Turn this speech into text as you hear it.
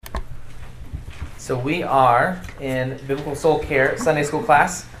So we are in Biblical Soul Care Sunday School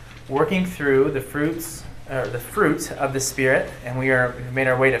class, working through the fruit of the Spirit, and we've made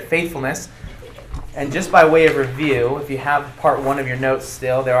our way to faithfulness. And just by way of review, if you have part 1 of your notes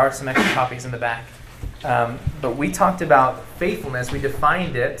still, there are some extra copies in the back. But we talked about faithfulness. We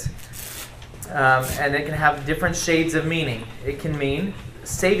defined it, and it can have different shades of meaning. It can mean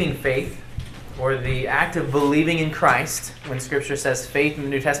saving faith, or the act of believing in Christ. When Scripture says faith in the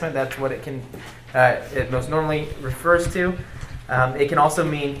New Testament, that's what it most normally refers to. It can also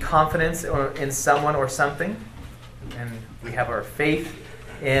mean confidence in someone or something, and we have our faith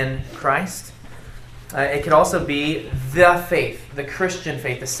in Christ. It could also be the faith, the Christian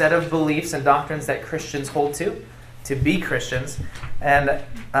faith, the set of beliefs and doctrines that Christians hold to be Christians. And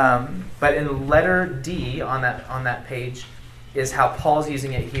but in letter D on that page is how Paul's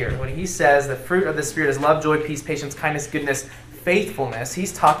using it here. When he says the fruit of the Spirit is love, joy, peace, patience, kindness, goodness, faithfulness,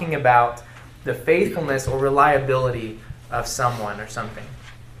 he's talking about the faithfulness or reliability of someone or something.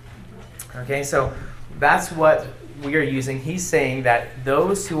 Okay, so that's what we are using. He's saying that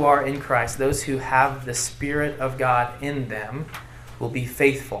those who are in Christ, those who have the Spirit of God in them, will be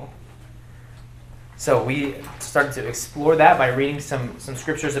faithful. So we started to explore that by reading some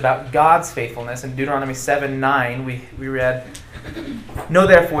scriptures about God's faithfulness. In Deuteronomy 7:9, we read, "Know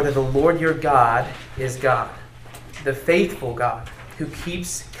therefore that the Lord your God is God, the faithful God, who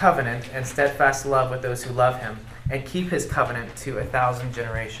keeps covenant and steadfast love with those who love him, and keep his covenant to 1,000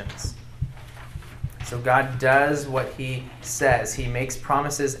 generations." So God does what he says. He makes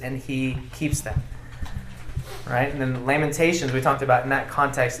promises and he keeps them. Right? And then Lamentations, we talked about in that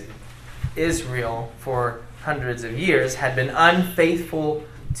context, Israel for hundreds of years had been unfaithful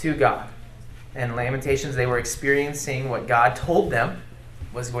to God. In Lamentations, they were experiencing what God told them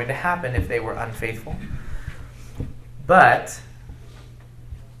was going to happen if they were unfaithful. But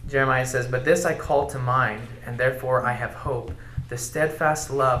Jeremiah says, "But this I call to mind, and therefore I have hope. The steadfast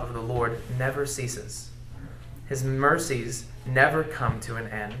love of the Lord never ceases. His mercies never come to an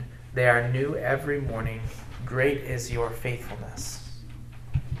end. They are new every morning. Great is your faithfulness."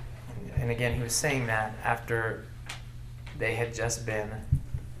 And again, he was saying that after they had just been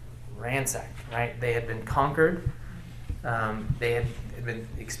ransacked, right? They had been conquered. They had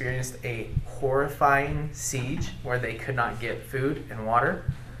experienced a horrifying siege where they could not get food and water.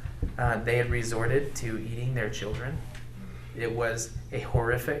 They had resorted to eating their children. It was a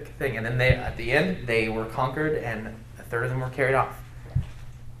horrific thing. And then at the end, they were conquered and a third of them were carried off.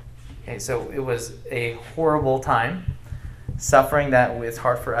 Okay, so it was a horrible time, suffering that it's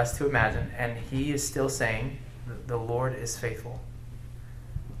hard for us to imagine. And he is still saying the Lord is faithful.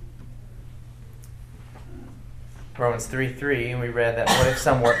 Romans 3:3, we read that what if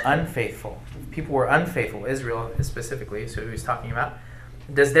some were unfaithful? If people were unfaithful, Israel specifically, so he was talking about,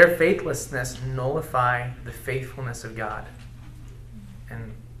 does their faithlessness nullify the faithfulness of God?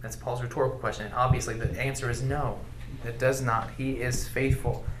 And that's Paul's rhetorical question. And obviously the answer is no, it does not. He is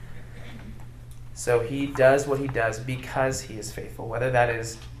faithful. So he does what he does because he is faithful, whether that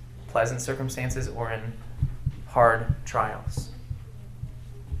is pleasant circumstances or in hard trials.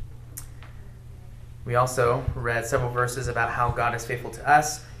 We also read several verses about how God is faithful to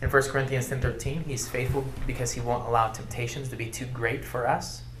us. In 1 Corinthians 10:13, he's faithful because he won't allow temptations to be too great for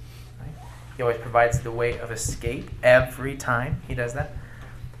us. Right? He always provides the way of escape every time he does that.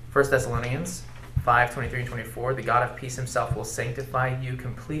 1 Thessalonians 5:23 and 24, the God of peace himself will sanctify you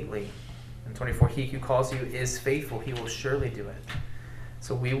completely. And 24, he who calls you is faithful. He will surely do it.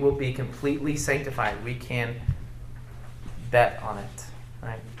 So we will be completely sanctified. We can bet on it.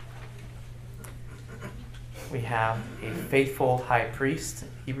 Right? We have a faithful high priest,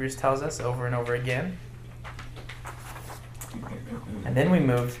 Hebrews tells us over and over again. And then we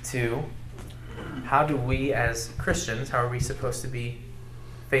move to how do we as Christians, how are we supposed to be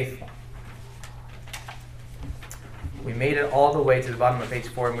faithful? We made it all the way to the bottom of page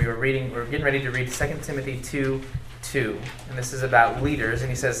 4, and we're getting ready to read 2 Timothy 2:2. And this is about leaders, and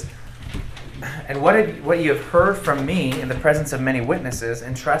he says, "And what you have heard from me in the presence of many witnesses,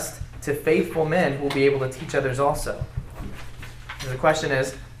 entrust to faithful men who will be able to teach others also." And the question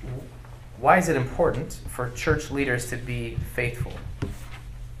is, why is it important for church leaders to be faithful?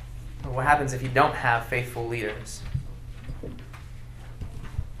 What happens if you don't have faithful leaders?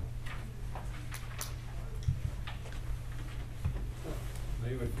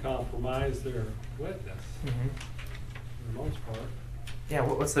 They would compromise their witness, for the most part. Yeah,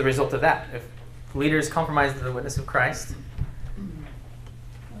 what's the result of that? If leaders compromise the witness of Christ,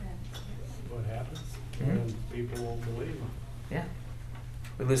 What happens? And people won't believe them. yeah,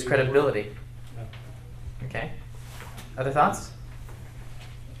 we lose credibility. Yeah. Okay. Other thoughts?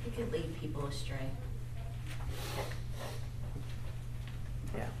 It could lead people astray.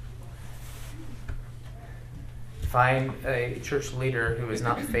 Yeah. If I'm a church leader who is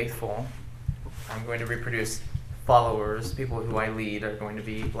not faithful, I'm going to reproduce followers. People who I lead are going to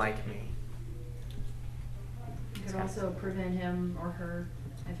be like me. It could also prevent him or her,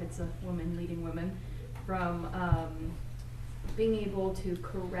 if it's a woman leading women, from being able to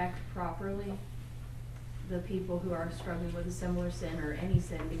correct properly the people who are struggling with a similar sin or any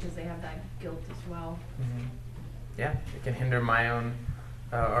sin, because they have that guilt as well. Mm-hmm. Yeah, it can hinder my own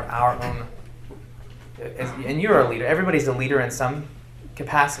or our own. And you're a leader. Everybody's a leader in some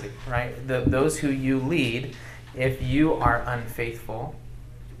capacity, right? Those who you lead, if you are unfaithful,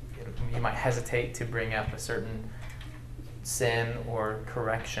 you might hesitate to bring up a certain sin or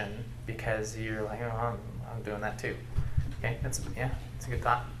correction because you're like, oh, I'm doing that too. Okay, that's a good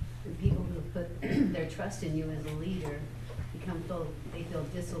thought. The people who put their trust in you as a leader they feel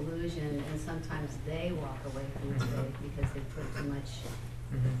disillusioned, and sometimes they walk away from the faith because they put too much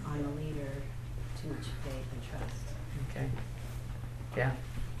on the leader, too much faith and trust. Okay. Yeah.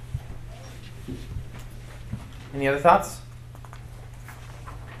 Any other thoughts?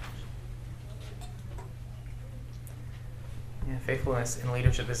 Yeah, faithfulness in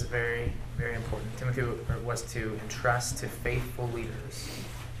leadership is very, very important. Timothy was to entrust to faithful leaders.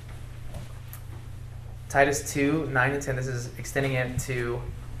 Titus 2, 9 and 10, this is extending it to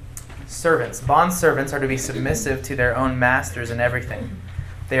servants. Bond servants are to be submissive to their own masters in everything.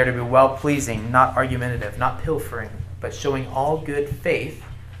 They are to be well-pleasing, not argumentative, not pilfering, but showing all good faith,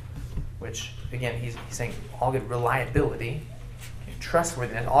 which, again, he's saying all good reliability,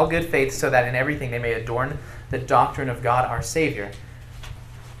 trustworthiness, all good faith, so that in everything they may adorn the doctrine of God our Savior.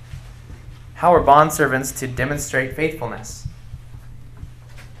 How are bondservants to demonstrate faithfulness?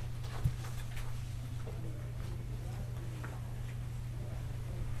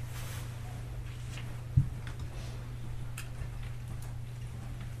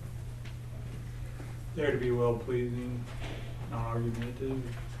 They're to be well-pleasing, not argumentative,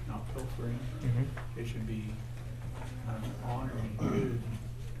 not pilfering. Mm-hmm. They should be honoring good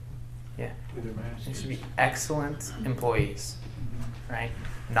Yeah. to their They masters. should be excellent employees, Mhm. right?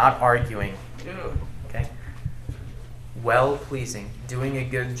 Not arguing. Okay? Well-pleasing, doing a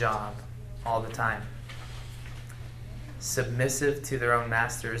good job all the time. Submissive to their own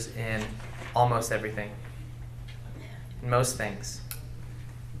masters in almost everything. In most things.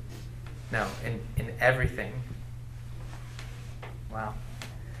 No, in everything. Wow.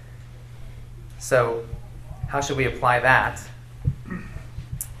 So, how should we apply that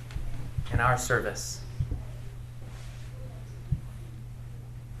in our service?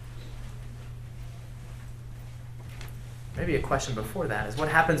 Maybe a question before that is, what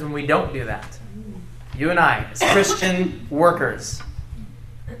happens when we don't do that? You and I, as Christian workers,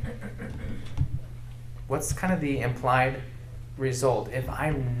 what's kind of the implied result if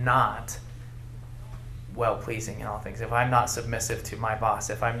I'm not well-pleasing in all things, if I'm not submissive to my boss,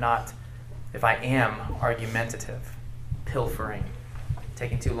 if I am argumentative, pilfering,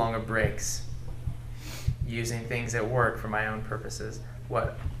 taking too long of breaks, using things at work for my own purposes,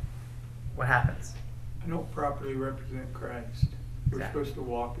 what happens? I don't properly represent Christ. We're Exactly. supposed to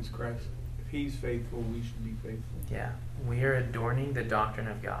walk as Christ. If He's faithful, we should be faithful. Yeah, we are adorning the doctrine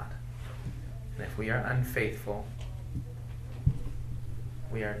of God. And if we are unfaithful,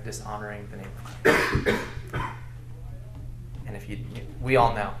 we are dishonoring the name of God. And we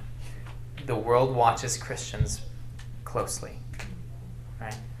all know, the world watches Christians closely,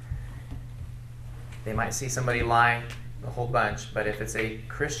 right? They might see somebody lie a whole bunch, but if it's a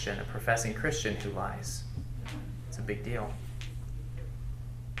Christian, a professing Christian who lies, it's a big deal.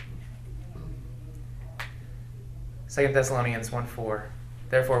 2 Thessalonians 1:4.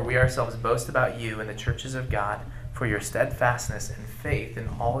 Therefore we ourselves boast about you in the churches of God for your steadfastness and faith in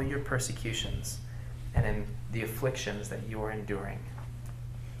all your persecutions and in the afflictions that you are enduring.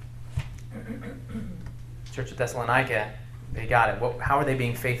 Church of Thessalonica, they got it. How are they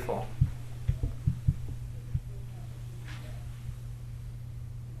being faithful?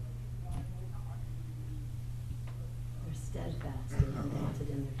 They're steadfast and undaunted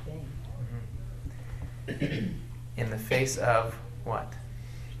in their faith. In the face of what?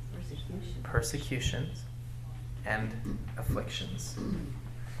 Persecution. Persecutions and afflictions.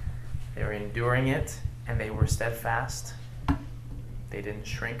 They were enduring it, and they were steadfast. They didn't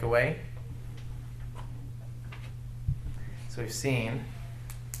shrink away. So we've seen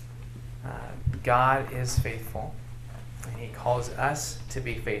God is faithful, and He calls us to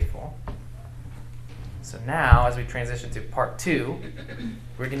be faithful. So now, as we transition to part 2,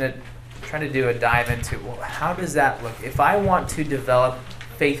 we're going to try to do a dive into, well, how does that look? If I want to develop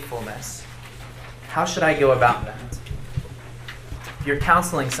faithfulness, how should I go about that? If you're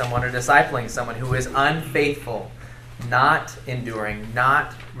counseling someone or discipling someone who is unfaithful, not enduring,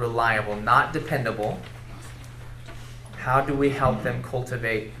 not reliable, not dependable, how do we help them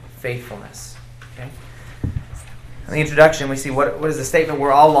cultivate faithfulness? Okay. In the introduction, we see what is the statement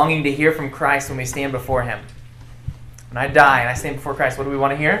we're all longing to hear from Christ when we stand before him. When I die and I stand before Christ, what do we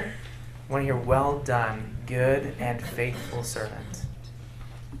want to hear? We want to hear, well done, good and faithful servant.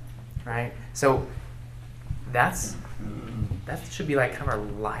 Right? So that should be like kind of our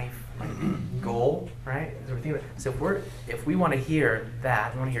life goal, right? So if we want to hear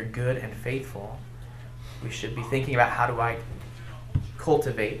that, we want to hear good and faithful, we should be thinking about how do I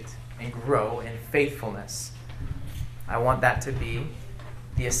cultivate and grow in faithfulness. I want that to be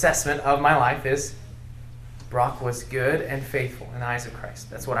the assessment of my life is Brock was good and faithful in the eyes of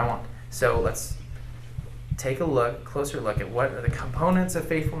Christ. That's what I want. So let's take a closer look at what are the components of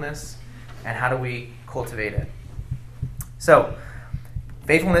faithfulness and how do we cultivate it. So,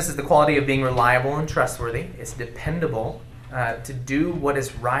 faithfulness is the quality of being reliable and trustworthy. It's dependable to do what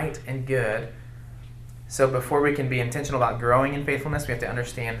is right and good. So before we can be intentional about growing in faithfulness, we have to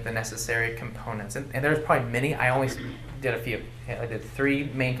understand the necessary components. And there's probably many. I only did a few. I did 3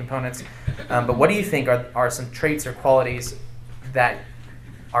 main components. But what do you think are some traits or qualities that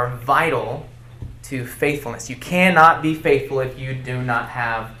are vital to faithfulness? You cannot be faithful if you do not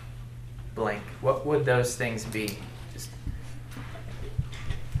have blank. What would those things be?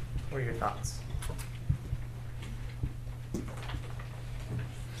 What are your thoughts?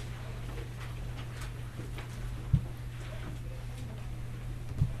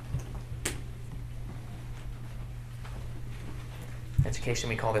 Education,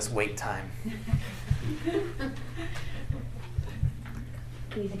 we call this wait time. You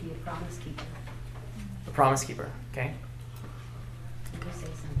need to be a promise keeper. A promise keeper, okay? If you say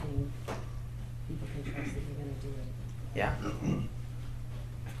something, people can trust that you're going to do it. Yeah.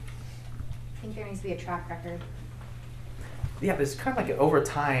 I think there needs to be a track record. Yeah, there's kind of like an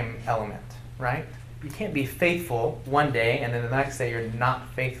overtime element, right? You can't be faithful one day and then the next day you're not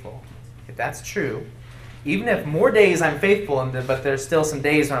faithful. If that's true, even if more days I'm faithful, but there's still some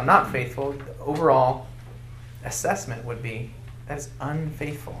days when I'm not faithful, the overall assessment would be that is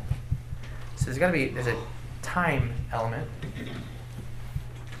unfaithful. So there's a time element.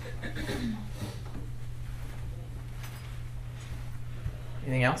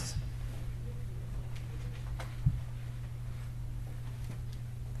 Anything else?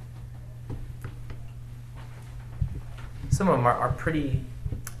 Some of them are pretty,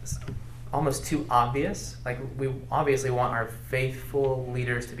 almost too obvious. Like we obviously want our faithful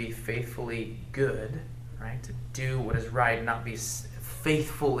leaders to be faithfully good, right? To do what is right and not be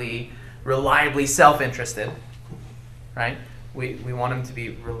faithfully, reliably self-interested, right? We want them to be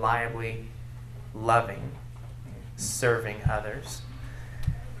reliably loving, serving others.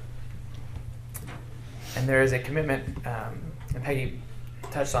 And there is a commitment, and Peggy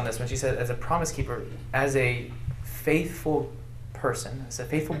touched on this when she said, as a promise keeper, as a faithful person, as a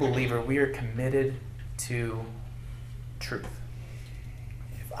faithful believer, we are committed to truth.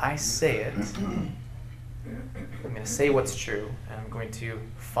 If I say it, I'm going to say what's true, and I'm going to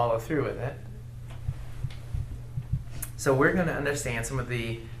follow through with it. So we're going to understand some of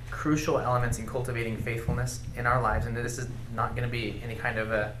the crucial elements in cultivating faithfulness in our lives, and this is not going to be any kind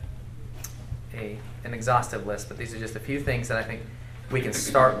of an exhaustive list, but these are just a few things that I think we can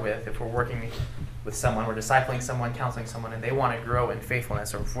start with if we're working with someone, we're discipling someone, counseling someone, and they want to grow in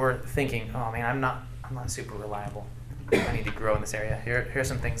faithfulness, or if we're thinking, oh man, I'm not super reliable, I need to grow in this area. Here are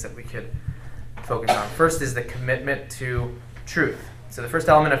some things that we could focus on. First is the commitment to truth. So the first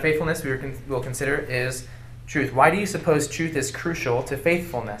element of faithfulness we'll consider is truth. Why do you suppose truth is crucial to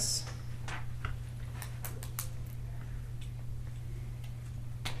faithfulness?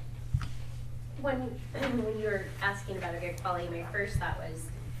 When you were asking about a good quality, my first thought was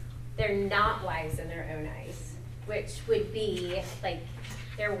they're not wise in their own eyes, which would be like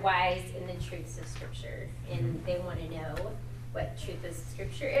they're wise in the truths of Scripture, and they want to know what truth of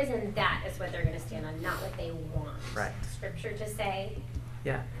Scripture is, and that is what they're going to stand on, not what they want Scripture to say.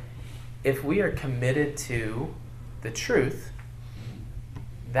 Yeah. If we are committed to the truth,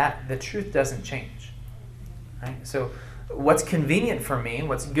 that the truth doesn't change. Right? So what's convenient for me,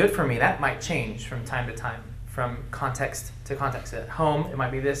 what's good for me, that might change from time to time, from context to context. At home, it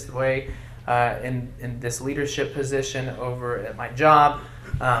might be this way. In this leadership position over at my job,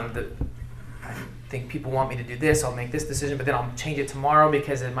 I think people want me to do this, I'll make this decision, but then I'll change it tomorrow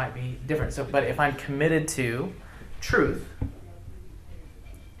because it might be different. So, but if I'm committed to truth,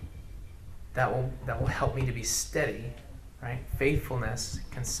 that will help me to be steady right? Faithfulness,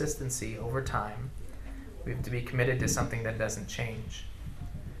 consistency over time. We have to be committed to something that doesn't change.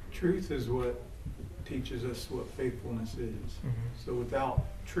 Truth is what teaches us what faithfulness is. Mhm. So without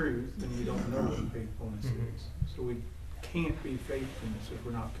truth, then we don't know what faithfulness Mhm. is. So we can't be faithfulness if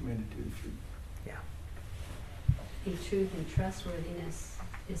we're not committed to the truth. Yeah. The truth and trustworthiness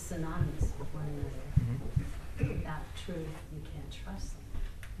is synonymous with one another. Mhm. Without truth, you can't trust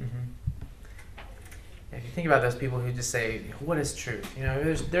them. Mhm. If you think about those people who just say, what is truth? You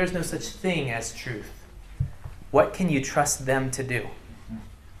know, there's no such thing as truth. What can you trust them to do?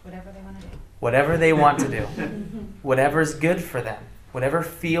 Whatever they want to do. Whatever they want to do. Whatever's good for them. Whatever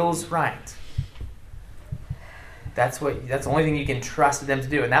feels right. That's the only thing you can trust them to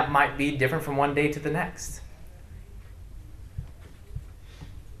do. And that might be different from one day to the next.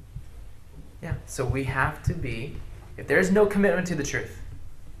 Yeah, so we have to be, if there's no commitment to the truth,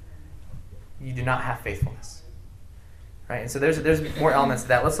 you do not have faithfulness. Right? And so there's more elements to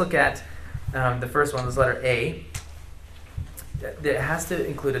that. Let's look at the first one, this letter A. It has to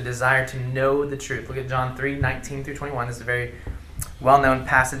include a desire to know the truth. Look at John 3:19 through 21. This is a very well-known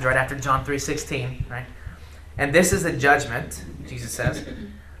passage right after John 3:16, right? And this is the judgment, Jesus says.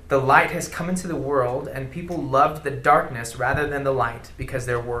 The light has come into the world, and people loved the darkness rather than the light, because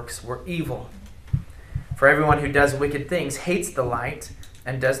their works were evil. For everyone who does wicked things hates the light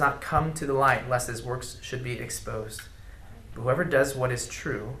and does not come to the light, lest his works should be exposed. But whoever does what is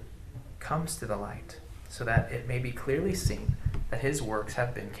true comes to the light, so that it may be clearly seen that his works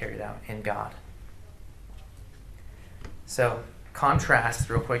have been carried out in God. So, contrast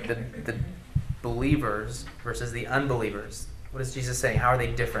real quick the believers versus the unbelievers. What is Jesus saying? How are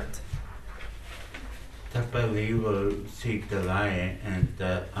they different? The believer seek the light, and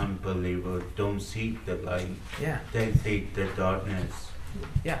the unbeliever don't seek the light. Yeah. They seek the darkness.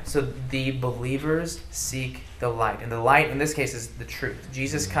 Yeah, so the believers seek the light. And the light in this case is the truth.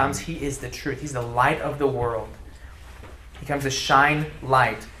 Jesus comes, he is the truth. He's the light of the world. He comes to shine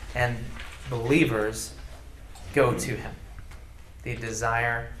light, and believers go to him. They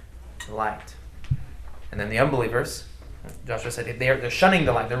desire light. And then the unbelievers, Joshua said, they're shunning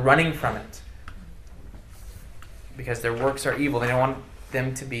the light. They're running from it. Because their works are evil. They don't want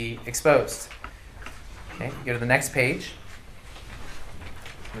them to be exposed. Okay, go to the next page.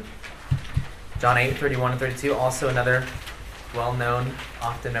 John 8:31 and 32, also another well-known,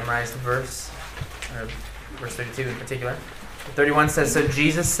 often memorized verse, or verse 32 in particular. 31 says, So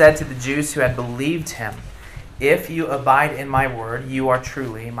Jesus said to the Jews who had believed him, If you abide in my word, you are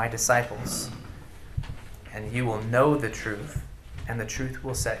truly my disciples, and you will know the truth, and the truth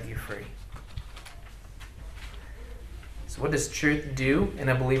will set you free. So what does truth do in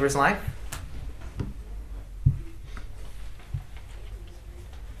a believer's life?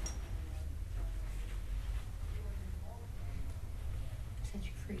 Set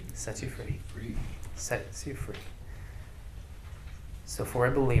you free. Sets you free. Sets you free. So for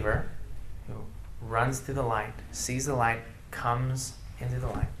a believer who runs to the light, sees the light, comes into the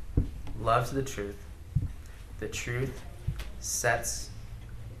light, loves the truth sets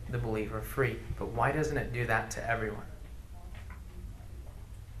the believer free. But why doesn't it do that to everyone?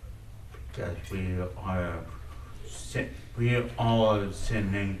 Because we are all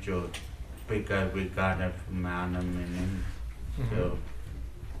sin angels, because we got it from Adam and Eve. So,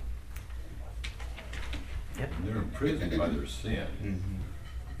 They're imprisoned by their sin,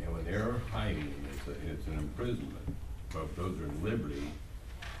 mhm. and when they're hiding, it's an imprisonment. But if those are in liberty,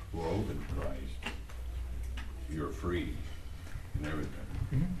 who are open to Christ, you're free and everything.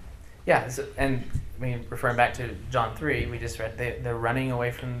 Mm-hmm. Yeah, and I mean, referring back to John 3, we just read, they're running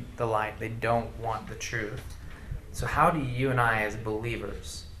away from the light. They don't want the truth. So how do you and I as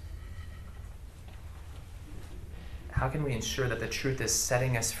believers, how can we ensure that the truth is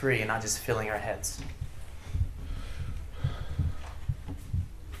setting us free and not just filling our heads?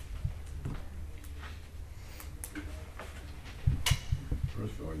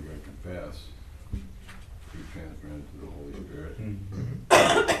 First of all, you gotta confess, be transparent to the Holy Spirit,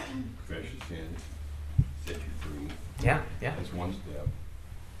 confess your sins, set you free. Yeah. That's one step.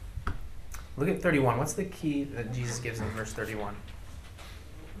 Look at 31. What's the key that Jesus gives in verse 31?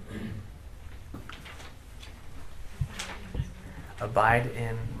 Abide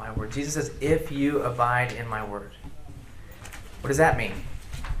in my word. Jesus says, if you abide in my word. What does that mean?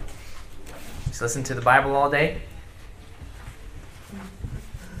 Just listen to the Bible all day?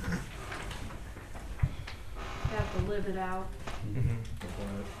 You have to live it out,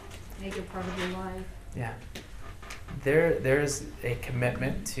 Mm-hmm. make it part of your life. Yeah. There's a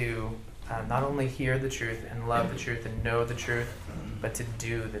commitment to not only hear the truth and love the truth and know the truth, but to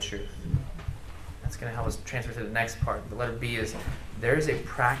do the truth. That's going to help us transfer to the next part. The letter B is there is a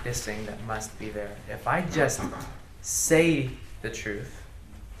practicing that must be there. If I just say the truth,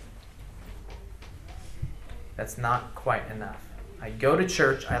 that's not quite enough. I go to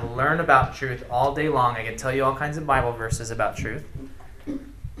church, I learn about truth all day long. I can tell you all kinds of Bible verses about truth.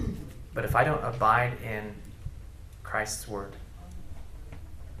 But if I don't abide in Christ's word,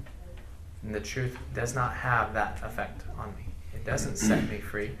 then the truth does not have that effect on me. It doesn't set me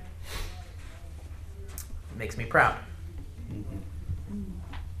free. It makes me proud.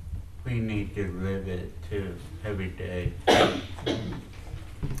 We need to live it too, every day.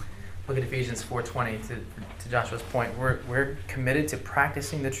 Look at Ephesians 4:20 to Joshua's point. We're committed to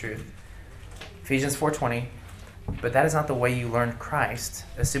practicing the truth. Ephesians 4:20, but that is not the way you learned Christ,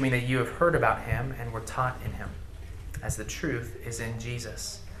 assuming that you have heard about him and were taught in him, as the truth is in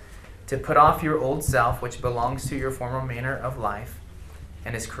Jesus. To put off your old self, which belongs to your former manner of life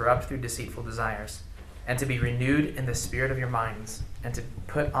and is corrupt through deceitful desires, and to be renewed in the spirit of your minds, and to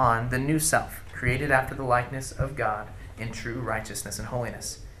put on the new self, created after the likeness of God in true righteousness and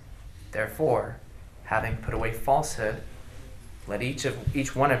holiness. Therefore, having put away falsehood, let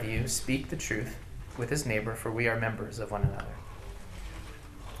each one of you speak the truth with his neighbor, for we are members of one another.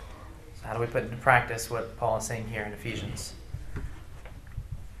 So how do we put into practice what Paul is saying here in Ephesians?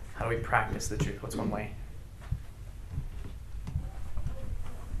 How do we practice the truth? What's one way?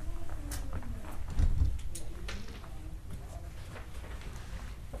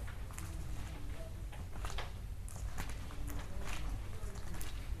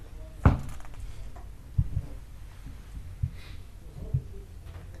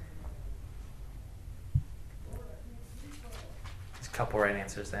 There's a couple right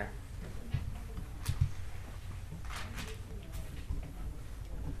answers there.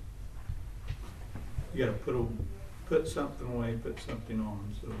 You gotta put something away, put something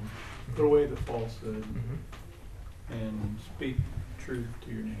on. So put away the falsehood and speak truth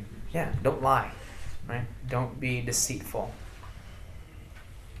to your neighbors. Yeah, don't lie, right? Don't be deceitful.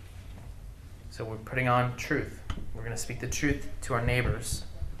 So we're putting on truth. We're going to speak the truth to our neighbors.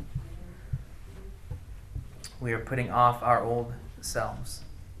 We are putting off our old selves,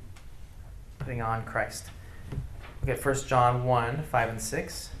 putting on Christ. Look at 1 John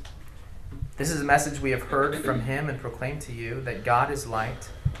 1:5-6. This is a message we have heard from him and proclaimed to you, that God is light,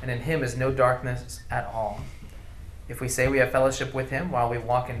 and in him is no darkness at all. If we say we have fellowship with him while we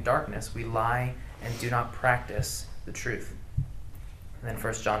walk in darkness, we lie and do not practice the truth. And then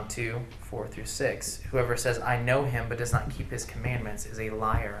 1 John 2:4-6. Whoever says, I know him, but does not keep his commandments is a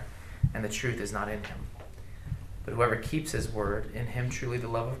liar, and the truth is not in him. But whoever keeps his word, in him truly the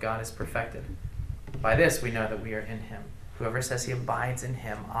love of God is perfected. By this we know that we are in him. Whoever says he abides in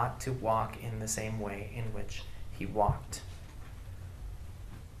him ought to walk in the same way in which he walked.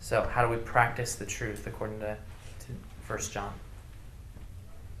 So how do we practice the truth according to 1 John?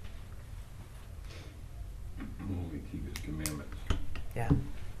 We keep his commandments. Yeah.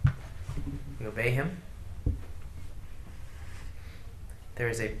 We obey him. There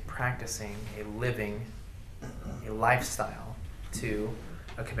is a practicing, a living, a lifestyle to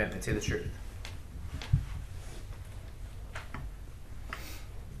a commitment to the truth.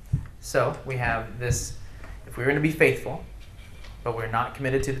 So we have this, if we're going to be faithful, but we're not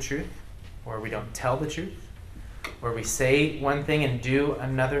committed to the truth, or we don't tell the truth, or we say one thing and do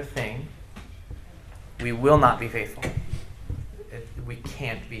another thing, we will not be faithful. We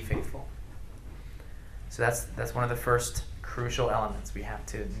can't be faithful. So that's one of the first crucial elements. We have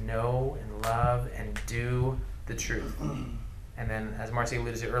to know and love and do the truth. And then, as Marcy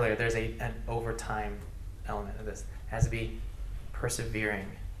alluded to earlier, there's an overtime element of this. It has to be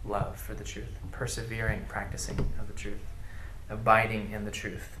persevering love for the truth, persevering practicing of the truth, abiding in the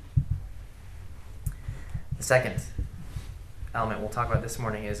truth. The second element we'll talk about this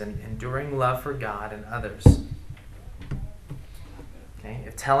morning is an enduring love for God and others. Okay?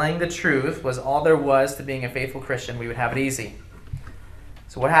 If telling the truth was all there was to being a faithful Christian, we would have it easy.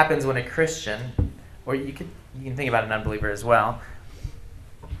 So what happens when a Christian, or you can think about an unbeliever as well,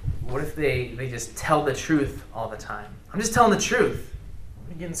 what if they just tell the truth all the time? I'm just telling the truth.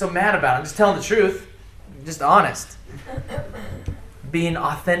 I'm getting so mad about it. I'm just telling the truth. I'm just honest. Being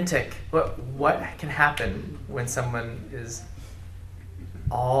authentic. What can happen when someone is,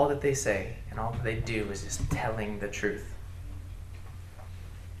 all that they say and all that they do is just telling the truth?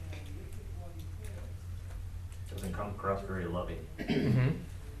 Doesn't come across very loving. Mm-hmm.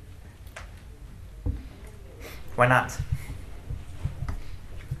 Why not?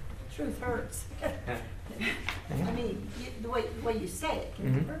 Truth hurts. I mean, the way you say it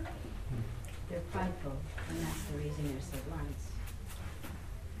can Mhm. hurt. They're prideful, and that's the reason they're so blunt.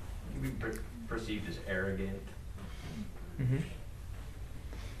 perceived as arrogant. Mm-hmm.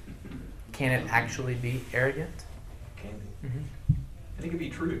 Can it actually be arrogant? Can be. Mm-hmm. I think it'd be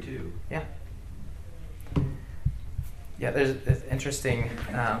true too. Yeah. Yeah, there's it's interesting.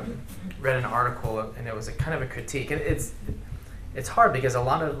 Read an article and it was a kind of a critique. And it's hard because a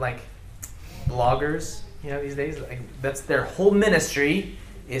lot of like bloggers, these days, like, that's their whole ministry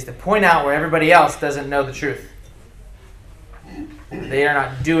is to point out where everybody else doesn't know the truth. They are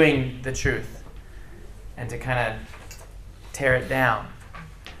not doing the truth, and to kind of tear it down.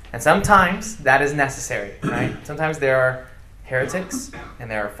 And sometimes that is necessary, right? Sometimes there are heretics and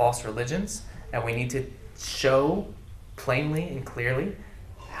there are false religions, and we need to show plainly and clearly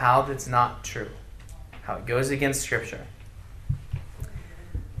how that's not true, how it goes against Scripture.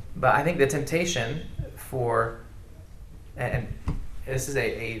 But I think the temptation for, and this is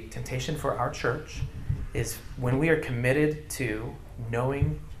a temptation for our church, is when we are committed to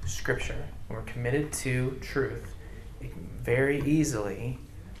knowing Scripture, when we're committed to truth, it can very easily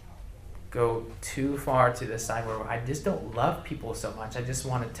go too far to the side where I just don't love people so much. I just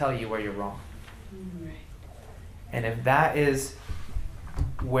want to tell you where you're wrong. And if that is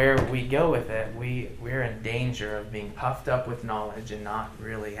where we go with it, we're in danger of being puffed up with knowledge and not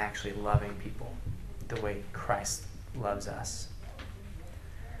really actually loving people the way Christ loves us.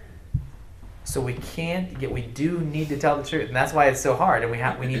 So we do need to tell the truth, and that's why it's so hard.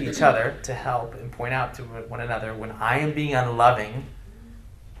 And we need each other to help and point out to one another when I am being unloving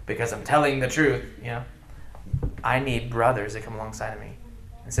because I'm telling the truth. I need brothers to come alongside of me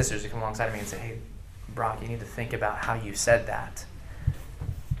and sisters to come alongside of me and say, "Hey, Brock, you need to think about how you said that."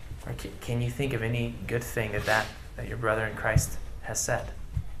 Or can you think of any good thing that your brother in Christ has said?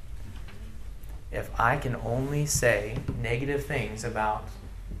 If I can only say negative things about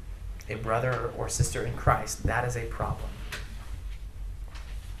a brother or sister in Christ, that is a problem.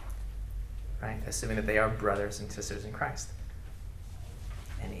 Right? Assuming that they are brothers and sisters in Christ.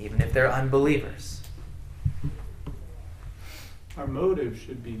 And even if they're unbelievers. Our motive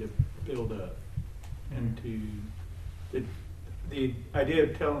should be to build up and the idea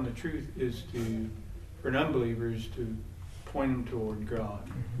of telling the truth is for non-believers to point them toward God.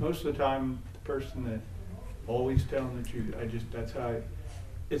 Mm-hmm. Most of the time, the person that always telling the truth, that's how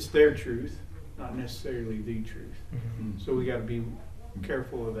it's their truth, not necessarily the truth. Mm-hmm. So we got to be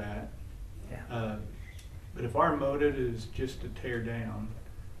careful of that. Yeah. But if our motive is just to tear down,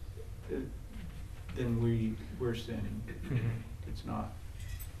 then we're sinning. Mm-hmm. It's not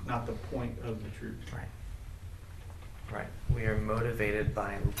the point of the truth. Right. Right. We are motivated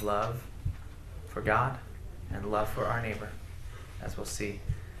by love for God and love for our neighbor, as we'll see.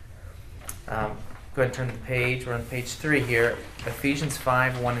 Go ahead and turn to the page. We're on page 3 here. Ephesians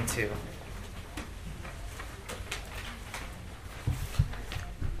 5, 1 and 2.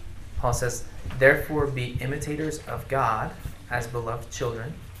 Paul says, "Therefore be imitators of God as beloved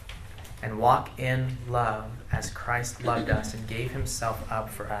children, and walk in love as Christ loved us and gave himself up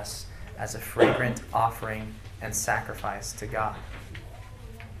for us as a fragrant offering and sacrifice to God."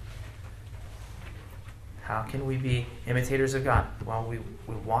 How can we be imitators of God? Well,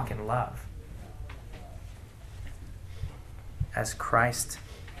 we walk in love. As Christ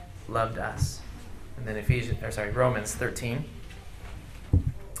loved us. And then Romans 13.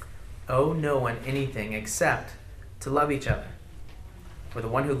 "Owe no one anything except to love each other. For the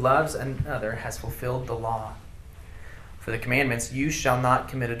one who loves another has fulfilled the law. For the commandments, you shall not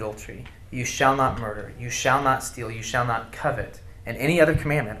commit adultery, you shall not murder, you shall not steal, you shall not covet, and any other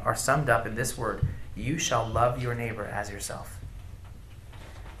commandment are summed up in this word, you shall love your neighbor as yourself.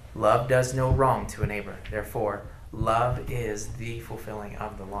 Love does no wrong to a neighbor. Therefore, love is the fulfilling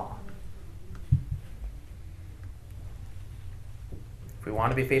of the law." If we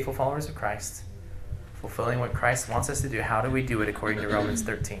want to be faithful followers of Christ, fulfilling what Christ wants us to do, how do we do it according to Romans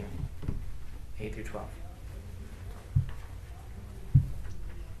 13, 8 through 12?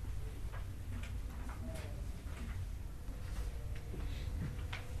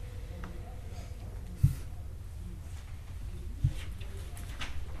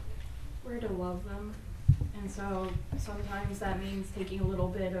 We're to love them. And so sometimes that means taking a little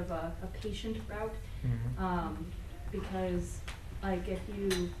bit of a patient route. Mm-hmm. Because like if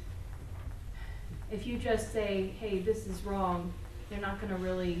you just say, "Hey, this is wrong," they're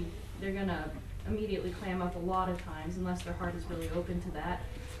gonna immediately clam up a lot of times unless their heart is really open to that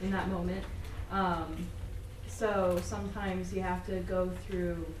in that moment. So sometimes you have to go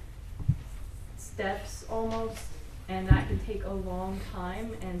through steps almost, and that can take a long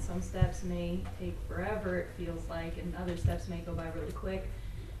time, and some steps may take forever, it feels like, and other steps may go by really quick.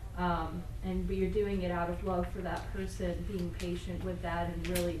 But you're doing it out of love for that person, being patient with that and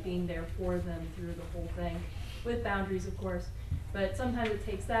really being there for them through the whole thing, with boundaries, of course. But sometimes it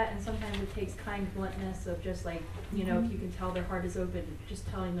takes that, and sometimes it takes kind bluntness of just like, you know, if you can tell their heart is open, just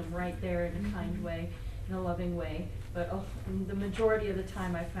telling them right there in a kind way, in a loving way. But the majority of the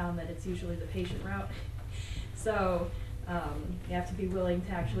time I found that it's usually the patient route. So you have to be willing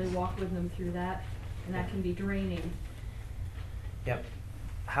to actually walk with them through that, and that can be draining. Yep.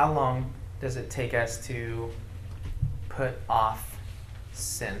 How long does it take us to put off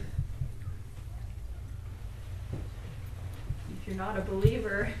sin? If you're not a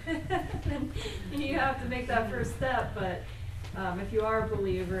believer, then you have to make that first step. But if you are a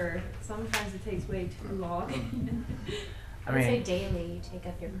believer, sometimes it takes way too long. I I'd say mean, daily, you take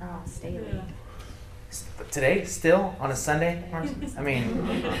up your cross daily. Yeah. today, still on a Sunday, I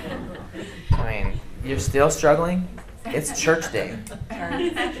mean, you're still struggling. It's church day,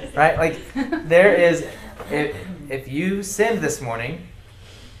 right? Like, there is, if you sinned this morning,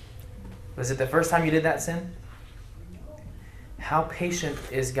 was it the first time you did that sin? How patient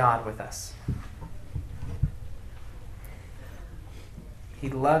is God with us? He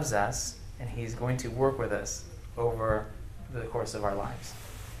loves us, and He's going to work with us over the course of our lives.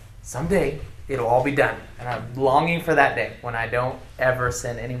 Someday, it'll all be done, and I'm longing for that day when I don't ever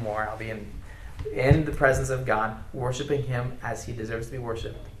sin anymore. I'll be in the presence of God, worshiping Him as He deserves to be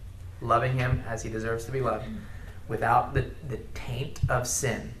worshipped, loving Him as He deserves to be loved, without the taint of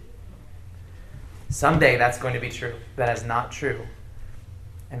sin. Someday that's going to be true. That is not true.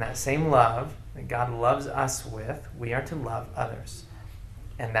 And that same love that God loves us with, we are to love others.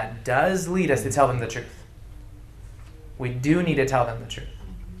 And that does lead us to tell them the truth. We do need to tell them the truth.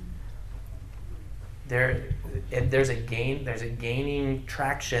 There's a gaining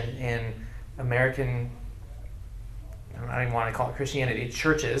traction in American, I don't even want to call it Christianity,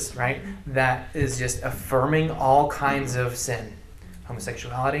 churches, right? That is just affirming all kinds of sin.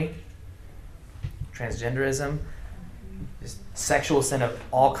 Homosexuality, transgenderism, just sexual sin of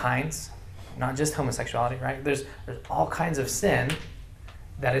all kinds, not just homosexuality, right? There's all kinds of sin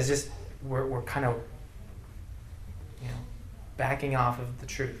that is just, we're kind of, backing off of the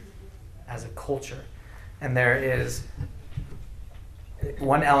truth as a culture. And there is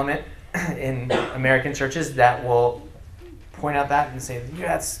one element in American churches that will point out that and say, yeah,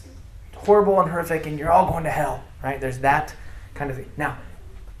 that's horrible and horrific and you're all going to hell, right? There's that kind of thing. Now,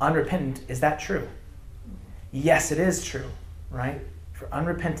 unrepentant, is that true? Yes, it is true, right? For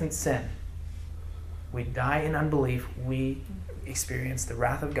unrepentant sin, we die in unbelief, we experience the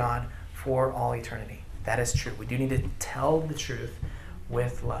wrath of God for all eternity. That is true. We do need to tell the truth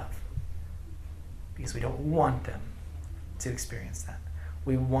with love, because we don't want them to experience that.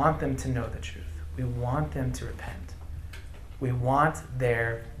 We want them to know the truth. We want them to repent. We want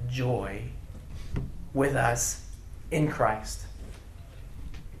their joy with us in Christ.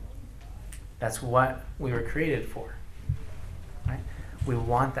 That's what we were created for, right? We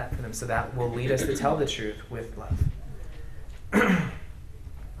want that for them, so that will lead us to tell the truth with love.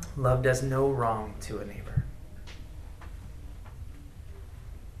 Love does no wrong to a neighbor.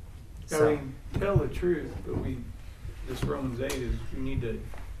 I mean, tell the truth, but this Romans 8 is we need to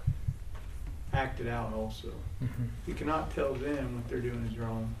act it out also. Mm-hmm. You cannot tell them what they're doing is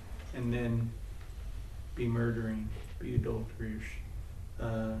wrong and then be murdering, be adulterers,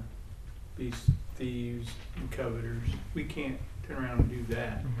 be thieves and coveters. We can't turn around and do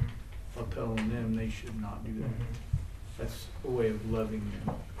that Mm-hmm. while telling them they should not do that. Mm-hmm. That's a way of loving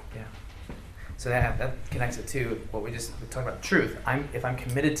them. Yeah. So that connects it to what we talked about, truth. If I'm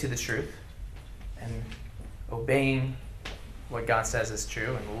committed to the truth and obeying what God says is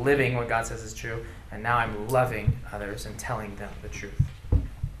true and living what God says is true, and now I'm loving others and telling them the truth.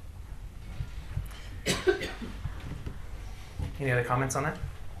 Any other comments on that?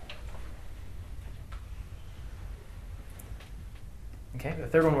 Okay, the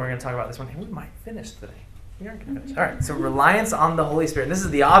third one we're going to talk about this one, and we might finish today. We aren't going to finish. All right, so reliance on the Holy Spirit. This is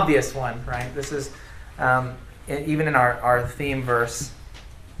the obvious one, right? This is, even in our theme verse,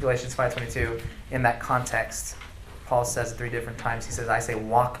 Galatians 5:22, in that context, Paul says 3 different times, he says, I say,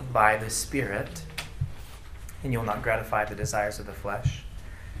 walk by the Spirit, and you'll not gratify the desires of the flesh.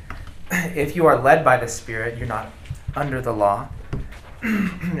 If you are led by the Spirit, you're not under the law.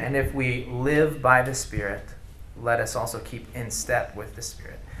 And if we live by the Spirit, let us also keep in step with the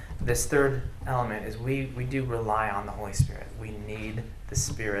Spirit. This third element is we do rely on the Holy Spirit. We need the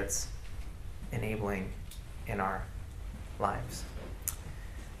Spirit's enabling in our lives.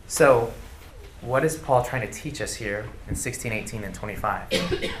 So, what is Paul trying to teach us here in 16, 18, and 25?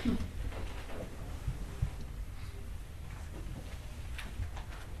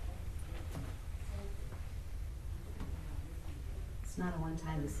 not a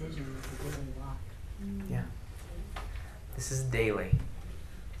one-time decision, it's a daily walk. Yeah. This is daily.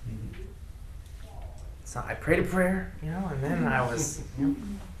 So I prayed a prayer, and then I was,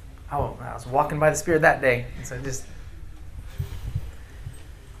 I was walking by the Spirit that day. And so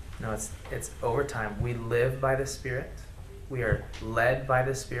no, it's over time. We live by the Spirit. We are led by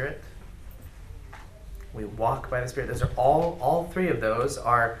the Spirit. We walk by the Spirit. Those are all three of those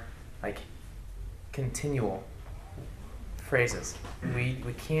are like continual phrases. We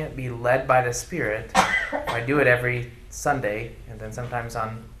can't be led by the Spirit. I do it every Sunday, and then sometimes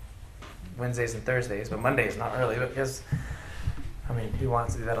on Wednesdays and Thursdays, but Monday is not really, because who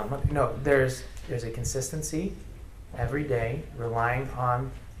wants to do that on Monday? No, there's a consistency every day, relying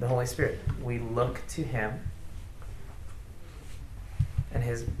on the Holy Spirit. We look to Him and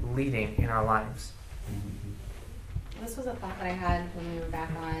His leading in our lives. This was a thought that I had when we were back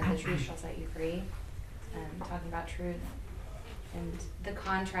on The Truth Shall Set You Free, talking about truth. And the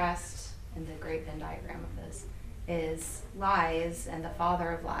contrast in the great Venn diagram of this is lies and the father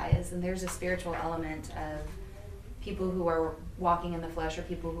of lies. And there's a spiritual element of people who are walking in the flesh, or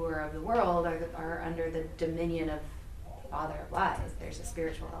people who are of the world are under the dominion of the father of lies. There's a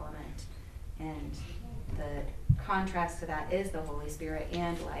spiritual element. And the contrast to that is the Holy Spirit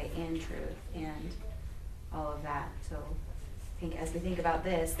and light and truth and all of that. So I think as we think about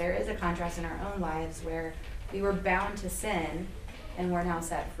this, there is a contrast in our own lives where we were bound to sin and we're now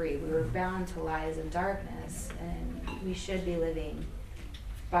set free. We were bound to lies and darkness, and we should be living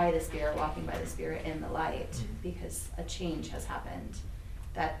by the Spirit, walking by the Spirit in the light, because a change has happened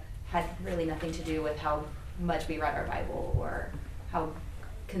that had really nothing to do with how much we read our Bible or how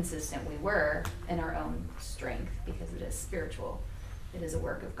consistent we were in our own strength, because it is spiritual. It is a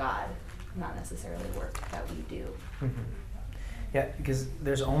work of God, not necessarily work that we do. Mm-hmm. Yeah, because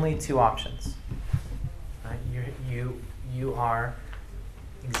there's only two options. Right? You are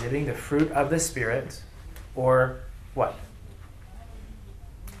exhibiting the fruit of the Spirit, or what?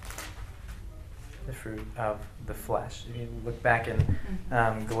 The fruit of the flesh. If you look back in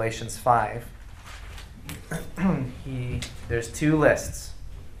Galatians 5, there's two lists.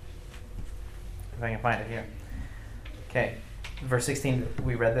 If I can find it here. Okay, verse 16,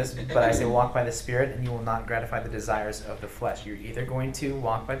 we read this, but I say walk by the Spirit, and you will not gratify the desires of the flesh. You're either going to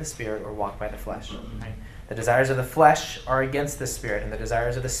walk by the Spirit or walk by the flesh. Right? The desires of the flesh are against the Spirit, and the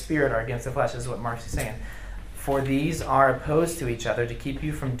desires of the Spirit are against the flesh. This is what Mark's saying. For these are opposed to each other to keep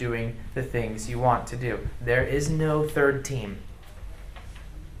you from doing the things you want to do. There is no third team.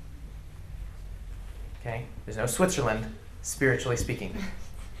 Okay? There's no Switzerland, spiritually speaking.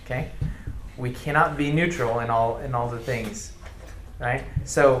 Okay? We cannot be neutral in all the things. Right?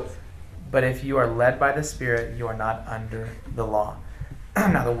 So, but if you are led by the Spirit, you are not under the law.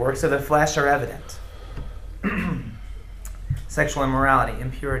 Now the works of the flesh are evident. Sexual immorality,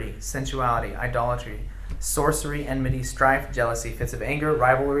 impurity, sensuality, idolatry, sorcery, enmity, strife, jealousy, fits of anger,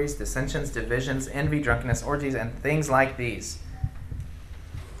 rivalries, dissensions, divisions, envy, drunkenness, orgies, and things like these.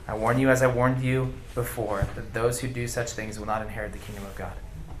 I warn you, as I warned you before, that those who do such things will not inherit the kingdom of God.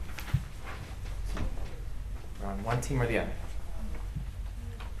 We're on one team or the other.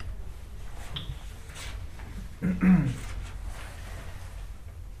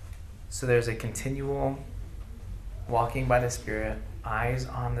 So there's a continual walking by the Spirit, eyes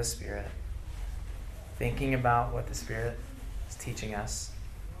on the Spirit, thinking about what the Spirit is teaching us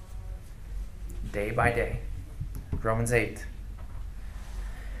day by day. Romans 8.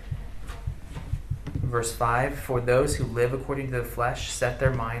 Verse 5, for those who live according to the flesh set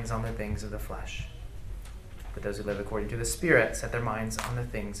their minds on the things of the flesh. But those who live according to the Spirit set their minds on the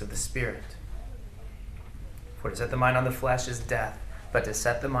things of the Spirit. For to set the mind on the flesh is death, but to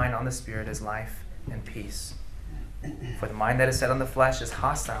set the mind on the Spirit is life and peace. For the mind that is set on the flesh is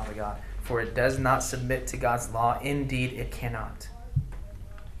hostile to God, for it does not submit to God's law. Indeed, it cannot.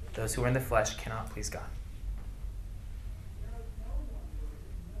 Those who are in the flesh cannot please God.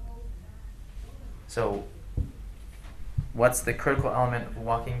 So, what's the critical element of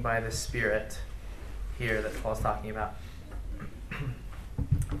walking by the Spirit here that Paul's talking about?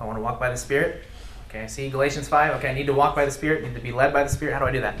 I want to walk by the Spirit. Okay, I see Galatians 5. Okay, I need to walk by the Spirit, need to be led by the Spirit. How do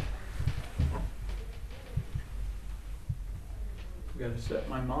I do that? I've got to set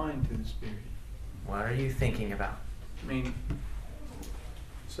my mind to the Spirit. What are you thinking about?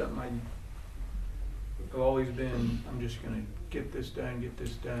 Something I've always been, I'm just going to get this done,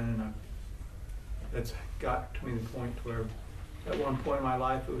 and that's got to me the point where at one point in my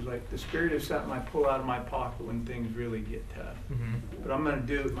life it was like the Spirit is something I pull out of my pocket when things really get tough. Mm-hmm. But I'm going to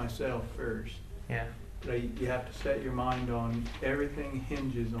do it myself first. Yeah. But you have to set your mind on, everything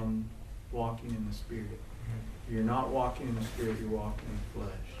hinges on walking in the Spirit. You're not walking in the Spirit, you're walking in the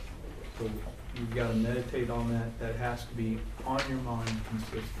flesh. So you've got to meditate on that. That has to be on your mind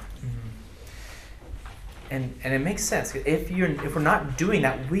consistently. And it makes sense. If we're not doing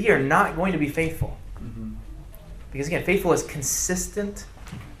that, we are not going to be faithful. Because again, faithful is consistent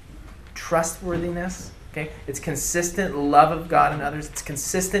trustworthiness. Okay, it's consistent love of God and others. It's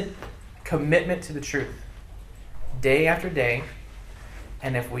consistent commitment to the truth, day after day.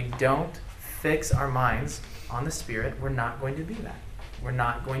 And if we don't fix our minds on the Spirit, we're not going to be that. We're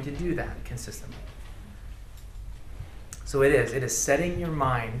not going to do that consistently. So it is setting your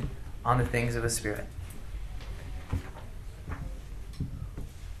mind on the things of the Spirit.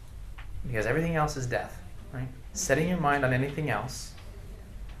 Because everything else is death, right? Setting your mind on anything else,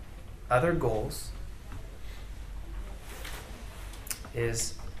 other goals,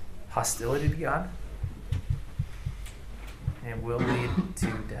 is hostility to God and will lead to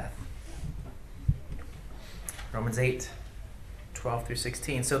death. Romans 8, 12 through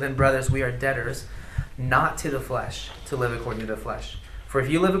 16. So then, brothers, we are debtors, not to the flesh, to live according to the flesh. For if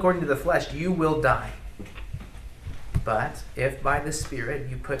you live according to the flesh, you will die. But if by the Spirit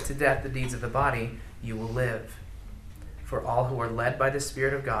you put to death the deeds of the body, you will live. For all who are led by the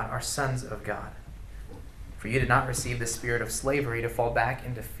Spirit of God are sons of God. For you did not receive the spirit of slavery to fall back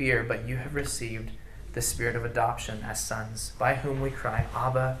into fear, but you have received the Spirit of adoption as sons, by whom we cry,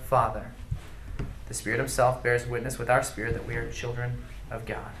 Abba, Father. The Spirit himself bears witness with our spirit that we are children of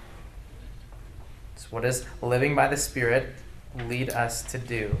God. So what does living by the Spirit lead us to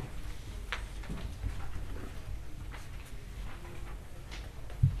do?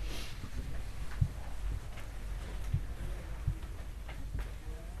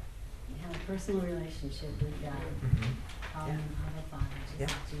 You have a personal relationship with God. Call him Abba Father,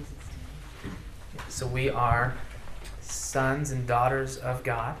 just like Jesus did. So we are sons and daughters of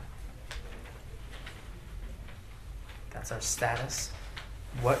God. That's our status.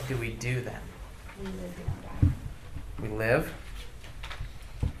 What do we do then? We live, we don't die. We live.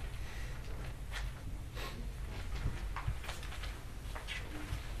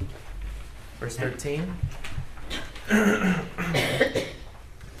 Verse 13. Put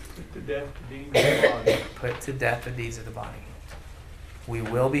to death the deeds of the body. Put to death the deeds of the body. We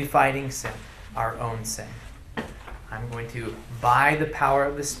will be fighting sin, our own sin. I'm going to, by the power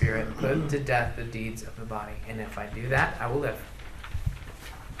of the Spirit, put to death the deeds of the body. And if I do that, I will live.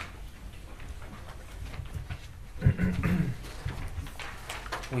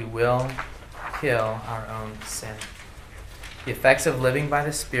 We will kill our own sin. The effects of living by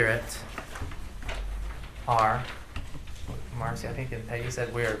the Spirit are, Marcy, I think Peggy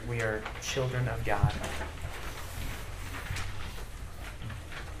said we are children of God.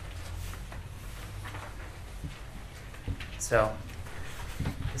 So,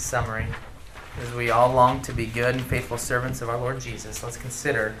 the summary is we all long to be good and faithful servants of our Lord Jesus. Let's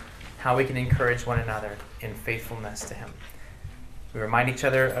consider how we can encourage one another in faithfulness to Him. We remind each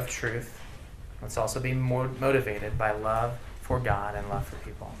other of truth. Let's also be more motivated by love for God and love for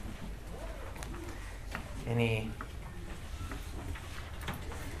people. Any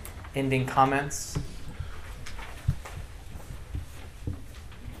ending comments?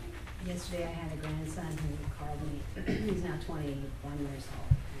 Yesterday I had a grandson who called me. He's now 21 years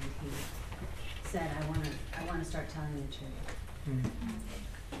old, and he said, I want to start telling the truth. You know,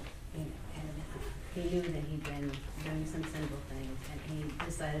 and he knew that he'd been doing some sinful things, and he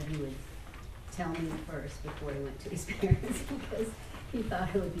decided he would tell me first before he went to his parents because he thought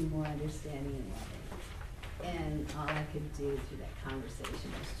it would be more understanding and loving. And all I could do through that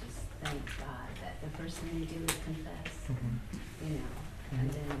conversation was just thank God that the first thing you do is confess, you know, and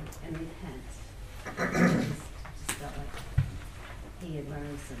repent. Just felt like he had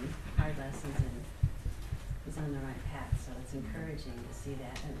learned some hard lessons and was on the right path. So it's encouraging to see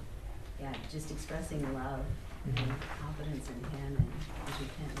that, and yeah, just expressing love and confidence in him and his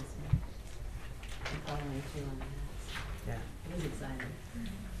repentance and following through on that. So Yeah. it was exciting.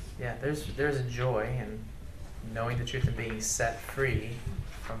 Yeah, there's a joy in knowing the truth and being set free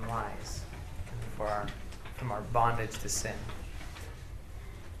from lies and from our bondage to sin.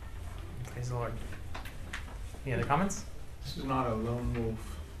 Praise the Lord. Any other comments? This is not a lone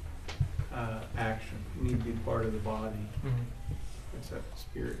wolf action. You need to be part of the body. It's that the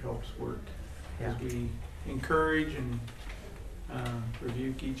Spirit helps work. Yeah. As we encourage and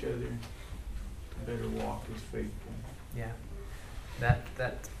rebuke each other, to better walk as faithful. Yeah.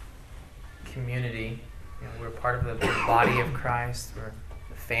 That community, you know, we're part of the body of Christ. We're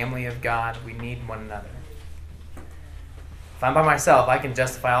the family of God. We need one another. If I'm by myself, I can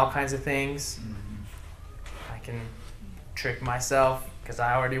justify all kinds of things. I can trick myself because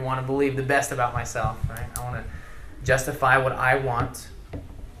I already want to believe the best about myself, right? I want to justify what I want. I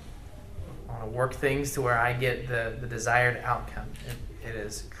want to work things to where I get the desired outcome. It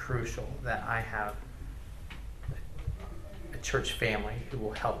is crucial that I have a church family who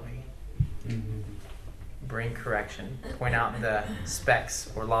will help me bring correction, point out the specks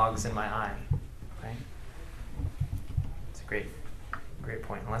or logs in my eye, right? It's a great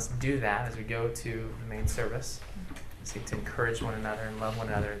point. And let's do that as we go to the main service. Seek to encourage one another and love one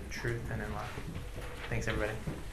another in truth and in love. Thanks, everybody.